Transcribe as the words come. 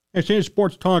This is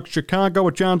Sports Talk Chicago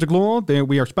with John Zaglul.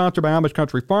 We are sponsored by Amish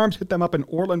Country Farms. Hit them up in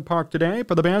Orland Park today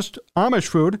for the best Amish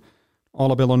food.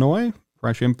 All of Illinois.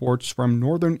 Fresh imports from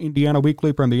Northern Indiana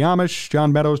weekly from the Amish.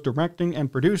 John Meadows directing and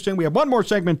producing. We have one more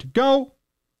segment to go.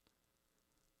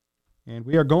 And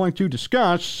we are going to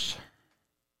discuss,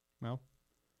 well,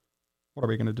 what are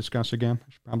we going to discuss again?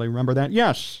 I should probably remember that.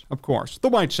 Yes, of course, the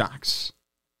White Sox.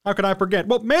 How could I forget?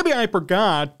 Well, maybe I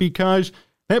forgot because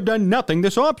they've done nothing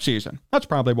this offseason. That's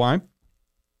probably why.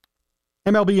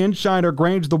 MLB Insider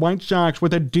grades the White Sox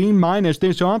with a D-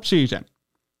 this offseason.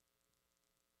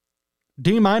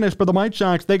 D- for the White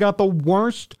Sox. They got the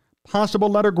worst possible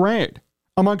letter grade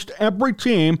amongst every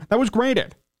team that was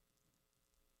graded.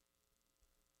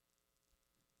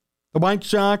 The White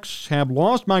Sox have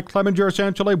lost Mike Clevenger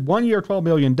essentially, 1 year, $12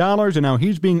 million, and now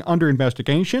he's being under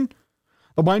investigation.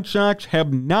 The White Sox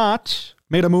have not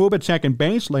made a move at second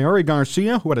base. Larry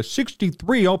Garcia, who had a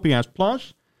 63 OPS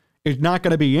plus, is not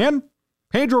going to be in.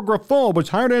 Pedro Grifol was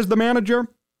hired as the manager,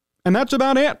 and that's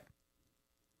about it.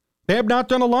 They have not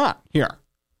done a lot here.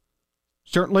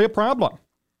 Certainly a problem.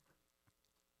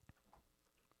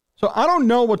 So I don't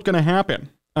know what's going to happen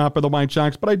for the White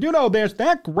Sox, but I do know this.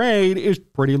 That grade is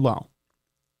pretty low.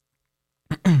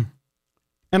 And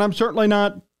I'm certainly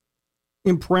not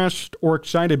impressed or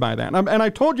excited by that. And I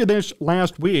told you this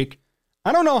last week.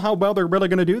 I don't know how well they're really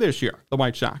going to do this year, the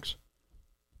White Sox.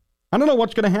 I don't know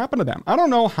what's going to happen to them. I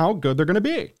don't know how good they're going to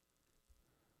be.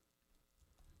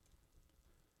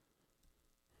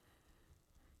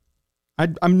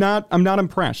 I'm not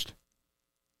impressed.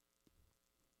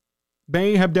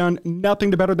 They have done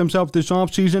nothing to better themselves this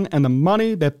offseason, and the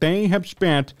money that they have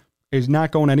spent is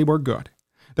not going anywhere good.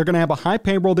 They're going to have a high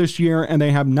payroll this year, and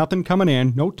they have nothing coming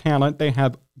in, no talent. They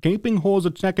have gaping holes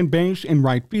at second base and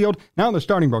right field. Now in the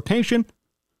starting rotation,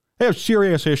 they have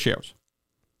serious issues.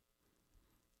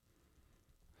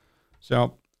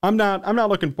 So I'm not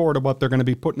looking forward to what they're going to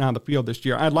be putting on the field this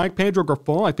year. I like Pedro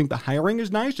Grifol. I think the hiring is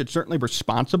nice. It's certainly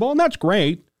responsible, and that's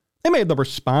great. They made the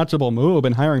responsible move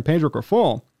in hiring Pedro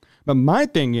Grifol. But my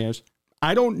thing is,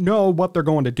 I don't know what they're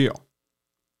going to do.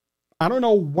 I don't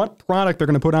know what product they're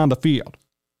going to put on the field.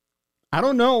 I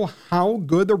don't know how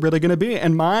good they're really going to be.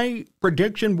 And my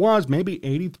prediction was maybe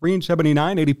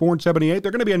 83-79, 84-78.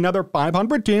 They're going to be another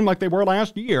 500 team like they were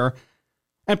last year.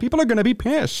 And people are going to be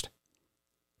pissed.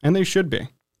 And they should be.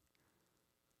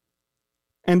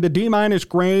 And the D-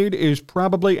 grade is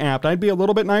probably apt. I'd be a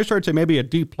little bit nicer. I'd say maybe a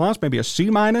D+, maybe a C-,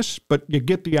 but you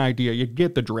get the idea. You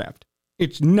get the drift.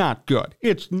 It's not good.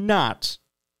 It's not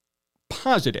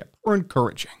positive or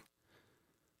encouraging.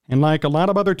 And like a lot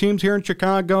of other teams here in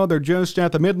Chicago, they're just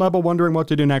at the mid-level wondering what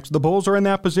to do next. The Bulls are in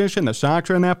that position. The Sox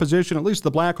are in that position. At least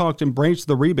the Blackhawks embrace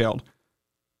the rebuild.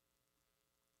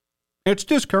 It's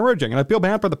discouraging, and I feel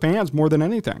bad for the fans more than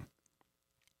anything.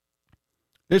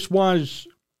 This was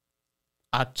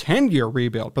a 10-year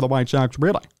rebuild for the White Sox,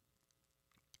 really.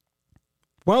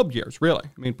 12 years, really.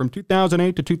 I mean, from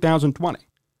 2008 to 2020.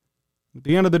 At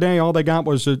the end of the day, all they got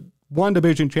was a one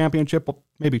division championship,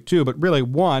 maybe two, but really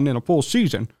one in a full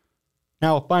season.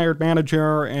 Now a fired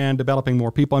manager and developing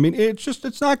more people. I mean,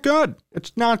 it's not good.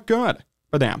 It's not good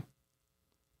for them.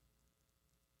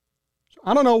 So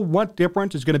I don't know what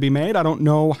difference is going to be made. I don't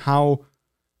know how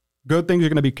good things are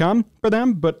going to become for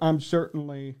them, but I'm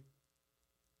certainly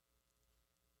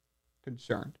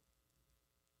concerned.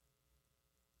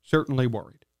 Certainly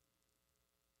worried.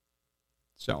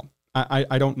 So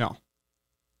I don't know.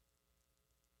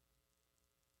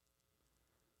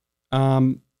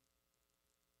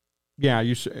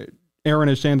 Aaron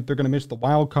is saying that they're going to miss the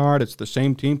wild card. It's the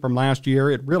same team from last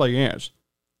year. It really is.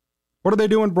 What are they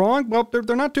doing wrong? Well,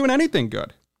 they're not doing anything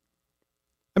good.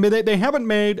 I mean, they haven't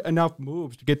made enough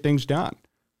moves to get things done.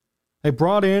 They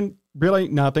brought in really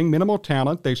nothing, minimal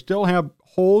talent. They still have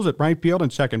holes at right field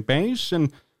and second base,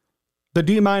 and the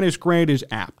D- grade is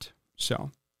apt. So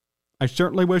I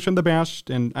certainly wish them the best,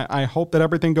 and I hope that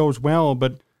everything goes well,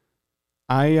 but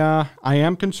I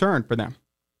am concerned for them.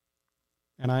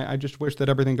 And I just wish that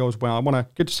everything goes well. I want to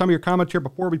get to some of your comments here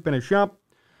before we finish up.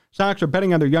 Sox are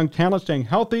betting on their young talent staying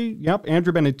healthy. Yep,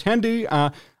 Andrew Benintendi.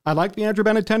 I like the Andrew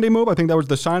Benintendi move. I think that was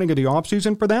the signing of the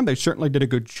offseason for them. They certainly did a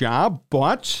good job,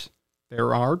 but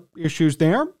there are issues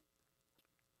there.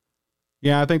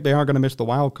 Yeah, I think they are going to miss the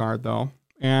wild card, though.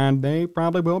 And they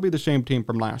probably will be the same team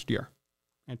from last year.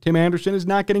 And Tim Anderson is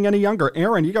not getting any younger.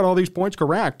 Aaron, you got all these points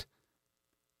correct.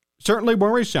 Certainly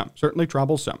worrisome, certainly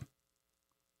troublesome.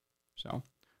 So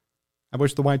I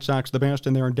wish the White Sox the best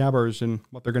in their endeavors and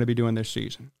what they're going to be doing this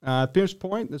season. At this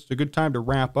point, this is a good time to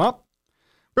wrap up.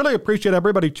 Really appreciate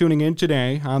everybody tuning in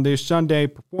today on this Sunday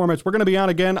performance. We're going to be on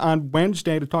again on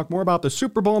Wednesday to talk more about the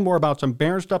Super Bowl, more about some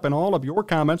Bears stuff, and all of your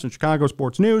comments in Chicago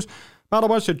sports news.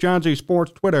 Follow us at John Z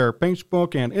Sports, Twitter,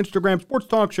 Facebook, and Instagram, Sports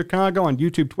Talk Chicago on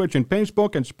YouTube, Twitch, and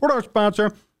Facebook, and support our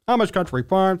sponsor, Amish Country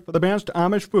Farms, for the best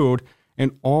Amish food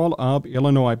in all of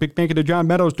Illinois. Big thank you to John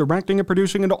Meadows, directing and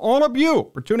producing, and to all of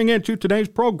you for tuning in to today's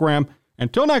program.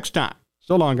 Until next time,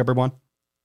 so long, everyone.